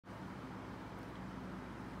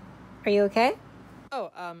Are you okay? Oh,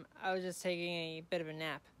 I was just taking a bit of a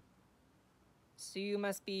nap. So you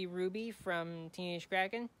must be Ruby from Teenage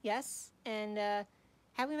Kraken? Yes? And,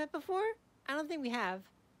 have we met before? I don't think we have.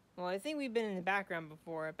 Well, I think we've been in the background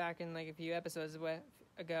before, back in like a few episodes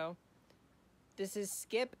ago. This is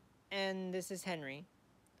Skip, and this is Henry.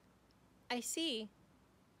 I see.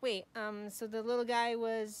 Wait, so the little guy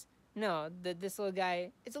was... No, this little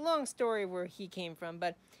guy... It's a long story where he came from,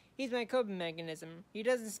 but he's my coping mechanism. He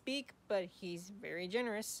doesn't speak, but he's very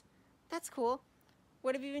generous. That's cool.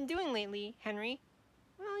 What have you been doing lately, Henry?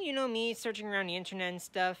 Well, you know me, searching around the internet and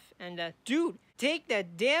stuff, and, dude, take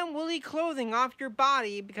that damn woolly clothing off your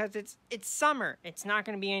body because it's summer. It's not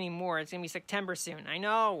gonna be anymore. It's gonna be September soon. I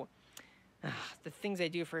know. The things I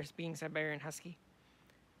do for being Siberian Husky.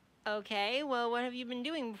 Okay, well, what have you been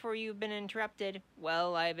doing before you've been interrupted?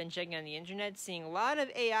 Well, I've been checking on the internet, seeing a lot of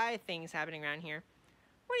AI things happening around here.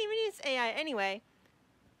 What do you mean it's AI anyway?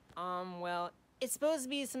 Well, it's supposed to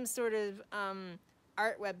be some sort of,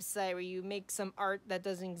 art website where you make some art that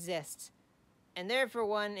doesn't exist. And there, for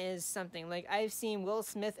one, is something like I've seen Will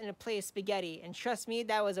Smith in a plate of spaghetti, and trust me,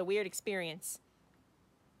 that was a weird experience.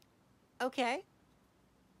 Okay.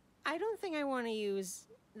 I don't think I want to use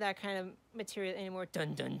that kind of material anymore.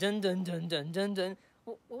 Dun dun dun dun dun dun dun dun.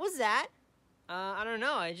 What was that? I don't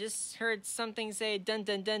know. I just heard something say dun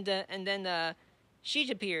dun dun dun, and then she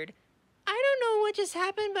appeared. I don't know what just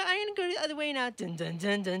happened, but I'm gonna go the other way now. Dun dun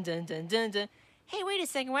dun dun dun dun dun dun. Hey, wait a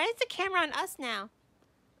second. Why is the camera on us now?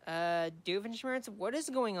 Doofenshmirtz, what is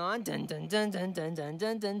going on? Dun dun dun dun dun dun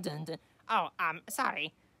dun dun dun dun. Oh,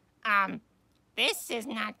 sorry. This is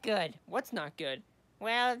not good. What's not good?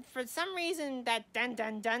 Well, for some reason that dun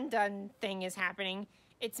dun dun dun thing is happening.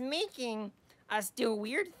 It's making us do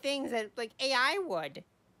weird things that, like, AI would.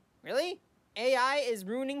 Really? AI is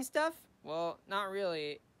ruining stuff? Well, not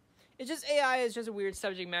really. It's just AI is just a weird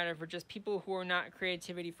subject matter for just people who are not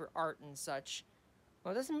creativity for art and such.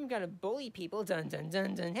 Well, it doesn't mean we gotta bully people. Dun dun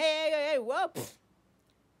dun dun. Hey, whoa! Pfft.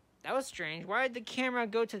 That was strange. Why did the camera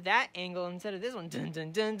go to that angle instead of this one? Dun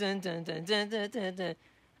dun dun dun dun dun dun dun dun dun.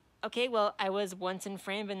 Okay, well, I was once in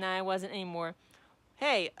frame, but now I wasn't anymore.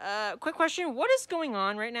 Hey, quick question. What is going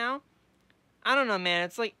on right now? I don't know, man.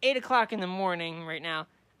 It's like 8 o'clock in the morning right now.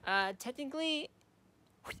 Technically,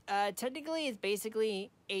 it's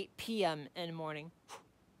basically 8 p.m. in the morning.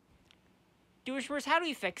 Doers, how do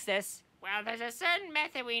we fix this? Well, there's a certain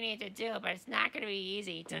method we need to do, but it's not going to be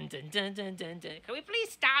easy. Dun dun dun dun dun dun. Can we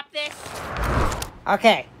please stop this?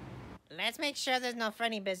 Okay. Let's make sure there's no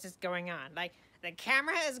funny business going on. Like, the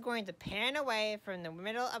camera is going to pan away from the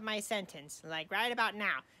middle of my sentence, like right about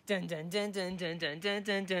now. Dun dun dun dun dun dun dun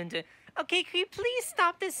dun dun dun. Okay, can you please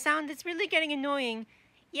stop this sound? It's really getting annoying.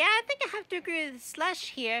 Yeah, I think I have to agree with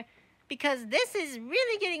Slush here, because this is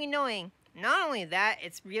really getting annoying. Not only that,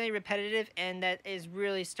 it's really repetitive, and that is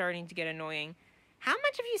really starting to get annoying. How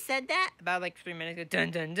much have you said that? About like 3 minutes ago.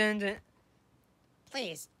 Dun dun dun dun.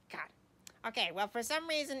 Please, God. Okay, well, for some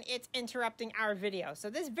reason, it's interrupting our video. So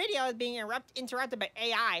this video is being interrupted by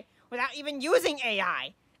AI without even using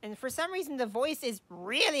AI. And for some reason, the voice is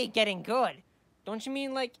really getting good. Don't you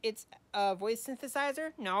mean like it's a voice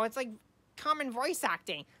synthesizer? No, it's like common voice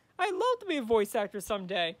acting. I'd love to be a voice actor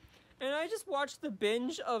someday. And I just watched the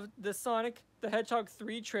binge of the Sonic the Hedgehog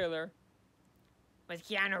 3 trailer. With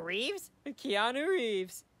Keanu Reeves? With Keanu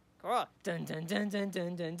Reeves. Cool. Dun dun dun dun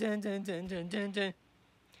dun dun dun dun dun dun dun dun.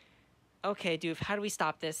 Okay, Doof, how do we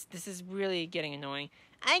stop this? This is really getting annoying.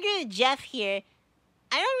 I agree with Jeff here.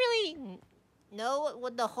 I don't really know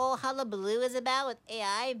what the whole hullabaloo is about with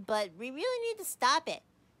AI, but we really need to stop it.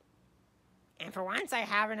 And for once, I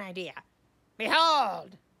have an idea.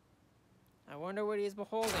 Behold! I wonder what he's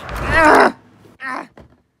beholding.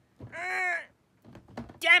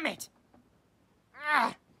 Damn it!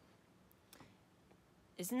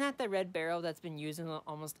 Isn't that the red barrel that's been used in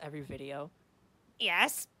almost every video?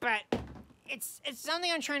 Yes, but it's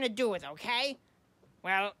something I'm trying to do with, okay?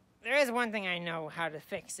 Well, there is one thing I know how to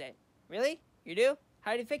fix it. Really? You do?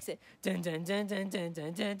 How do you fix it? Dun dun dun dun dun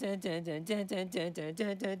dun dun dun dun dun dun dun dun dun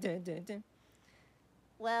dun dun dun dun.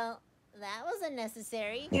 Well, that was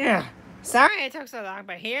unnecessary. Yeah. Sorry it took so long,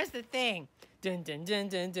 but here's the thing. Dun dun dun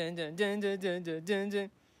dun dun dun dun dun dun dun dun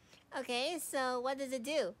dun. Okay, so what does it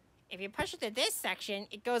do? If you push it to this section,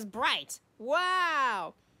 it goes bright.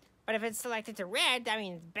 Wow! But if it's selected to red, that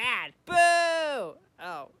means bad. Boo!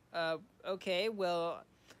 Oh, okay, well,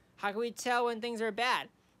 how can we tell when things are bad?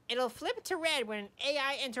 It'll flip to red when an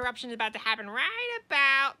AI interruption is about to happen right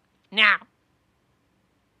about now.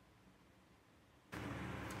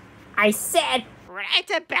 I said right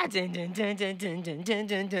about dun dun dun dun dun dun dun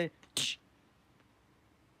dun dun.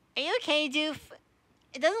 Are you okay, Doof?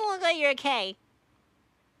 It doesn't look like you're okay.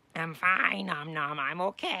 I'm fine, Nom Nom. I'm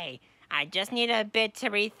okay. I just need a bit to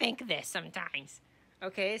rethink this sometimes.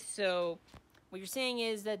 Okay, so what you're saying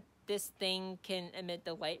is that this thing can emit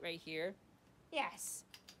the light right here? Yes.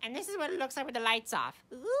 And this is what it looks like with the lights off.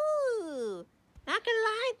 Ooh. Not gonna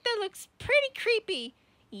lie, that looks pretty creepy.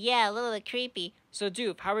 Yeah, a little bit creepy. So,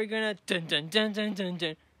 Doof, how are we gonna dun dun dun dun dun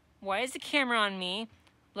dun? Why is the camera on me?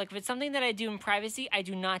 Look, if it's something that I do in privacy, I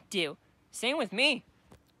do not do. Same with me.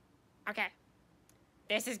 Okay.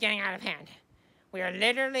 This is getting out of hand. We are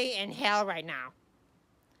literally in hell right now.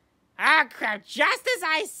 Ah, crap. Just as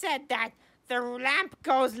I said that, the lamp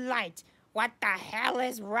goes light. What the hell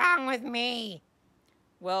is wrong with me?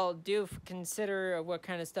 Well, Doof, consider what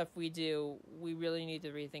kind of stuff we do. We really need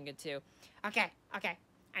to rethink it too. Okay.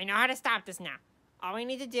 I know how to stop this now. All we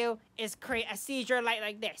need to do is create a seizure light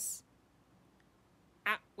like this.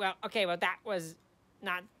 Well, that was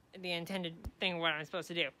not the intended thing what I'm supposed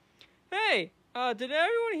to do. Hey, did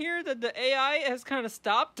everyone hear that the AI has kind of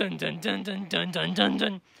stopped? Dun dun dun dun dun dun dun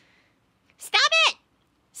dun. Stop it!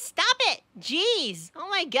 Stop it! Jeez! Oh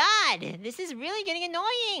my god! This is really getting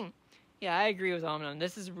annoying! Yeah, I agree with Omnom.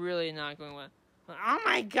 This is really not going well. Oh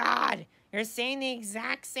my god! You're saying the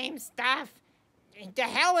exact same stuff! To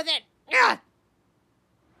hell with it! Ugh!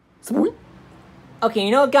 Okay,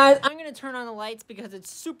 you know what, guys? I'm gonna turn on the lights because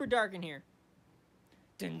it's super dark in here.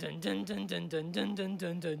 Dun dun dun dun dun dun dun dun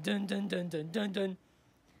dun dun dun dun dun dun dun dun.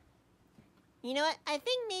 You know what? I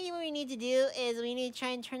think maybe what we need to do is we need to try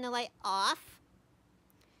and turn the light off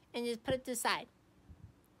and just put it to the side.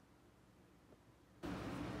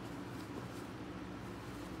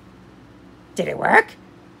 Did it work?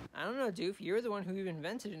 I don't know, Doof. You're the one who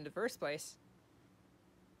invented it in the first place.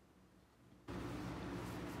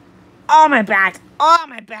 Oh, my back! Oh,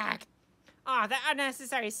 my back! Oh, that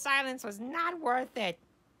unnecessary silence was not worth it.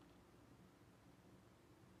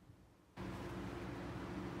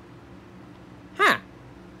 Huh.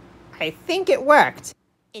 I think it worked.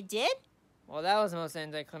 It did? Well, that was the most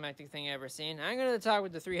anticlimactic thing I've ever seen. I'm gonna talk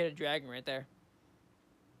with the three-headed dragon right there.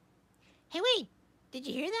 Hey, wait. Did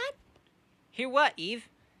you hear that? Hear what, Eve?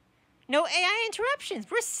 No AI interruptions.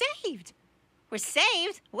 We're saved. We're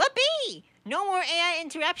saved? Whoopee! No more AI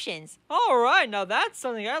interruptions. All right, now that's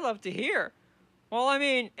something I love to hear. Well, I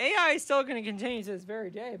mean, AI is still going to continue to this very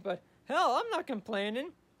day, but hell, I'm not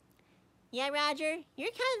complaining. Yeah, Roger, you're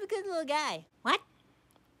kind of a good little guy. What?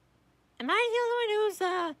 Am I the only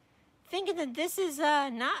one who's thinking that this is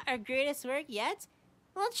not our greatest work yet?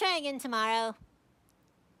 We'll try again tomorrow.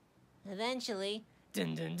 Eventually.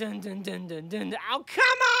 Dun dun dun dun dun dun dun. Oh, come